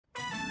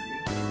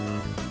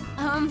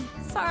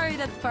Sorry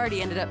that the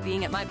party ended up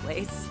being at my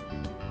place.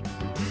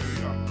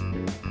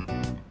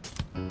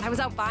 I was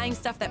out buying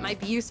stuff that might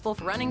be useful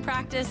for running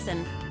practice,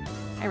 and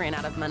I ran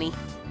out of money.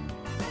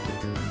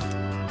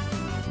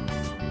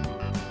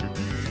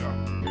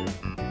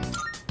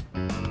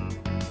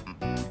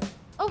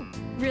 Oh,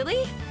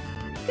 really?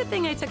 Good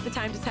thing I took the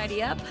time to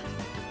tidy up.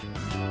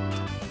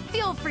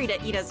 Feel free to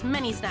eat as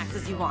many snacks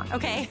as you want,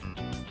 okay?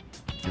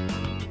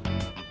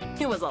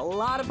 It was a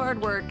lot of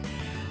hard work,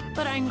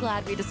 but I'm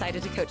glad we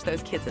decided to coach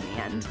those kids in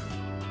the end.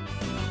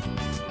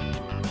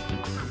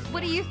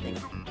 What do you think?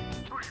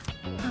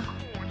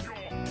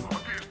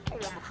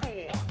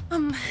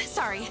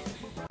 Sorry.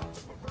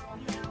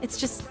 It's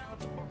just,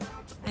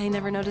 I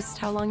never noticed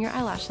how long your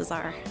eyelashes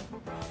are.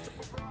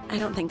 I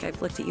don't think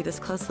I've looked at you this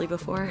closely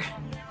before.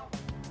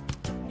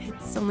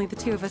 It's only the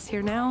two of us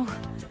here now.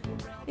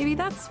 Maybe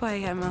that's why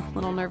I'm a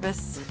little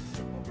nervous.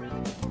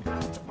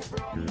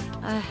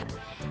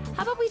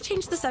 How about we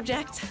change the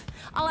subject?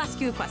 I'll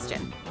ask you a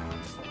question.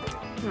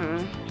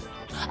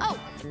 Oh,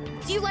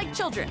 do you like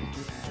children?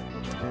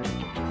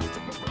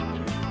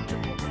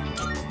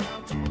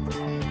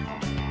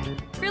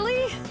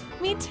 Really?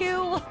 Me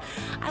too.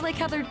 I like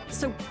how they're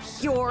so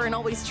pure and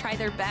always try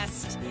their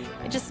best.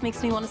 It just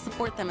makes me want to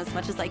support them as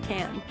much as I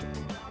can.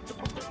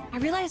 I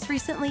realized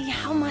recently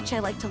how much I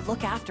like to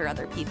look after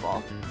other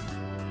people.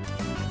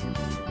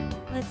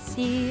 Let's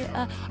see.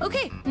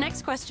 Okay,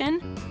 next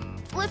question.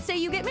 Let's say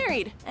you get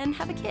married and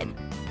have a kid.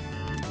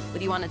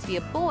 Would you want it to be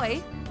a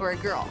boy or a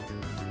girl?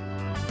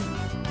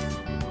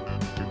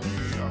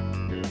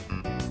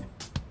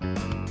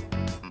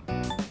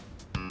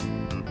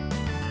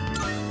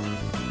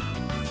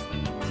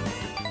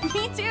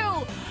 Me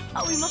too!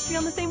 Oh, we must be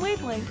on the same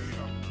wavelength.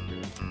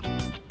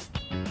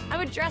 I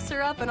would dress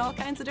her up in all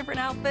kinds of different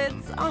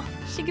outfits. Oh,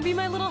 she could be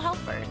my little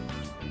helper.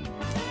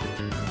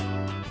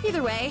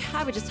 Either way,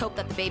 I would just hope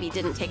that the baby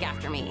didn't take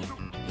after me.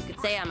 You could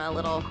say I'm a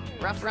little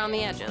rough around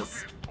the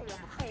edges.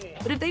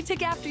 But if they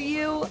took after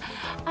you,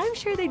 I'm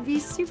sure they'd be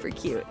super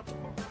cute.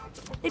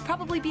 They'd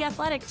probably be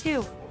athletic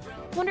too.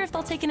 Wonder if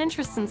they'll take an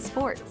interest in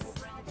sports.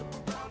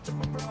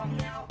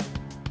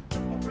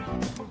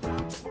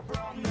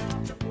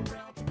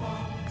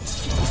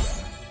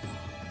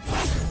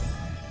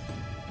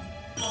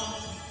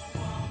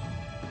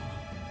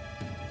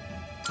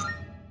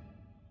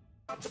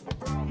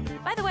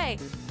 By the way,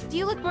 do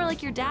you look more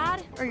like your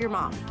dad or your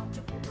mom?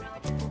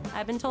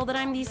 I've been told that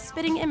I'm the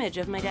spitting image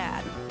of my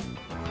dad.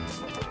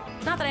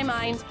 Not that I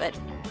mind, but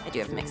I do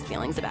have mixed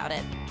feelings about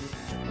it.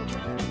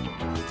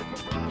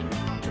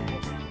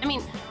 I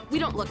mean, we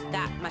don't look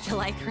that much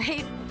alike,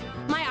 right?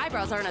 My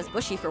eyebrows aren't as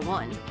bushy for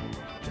one.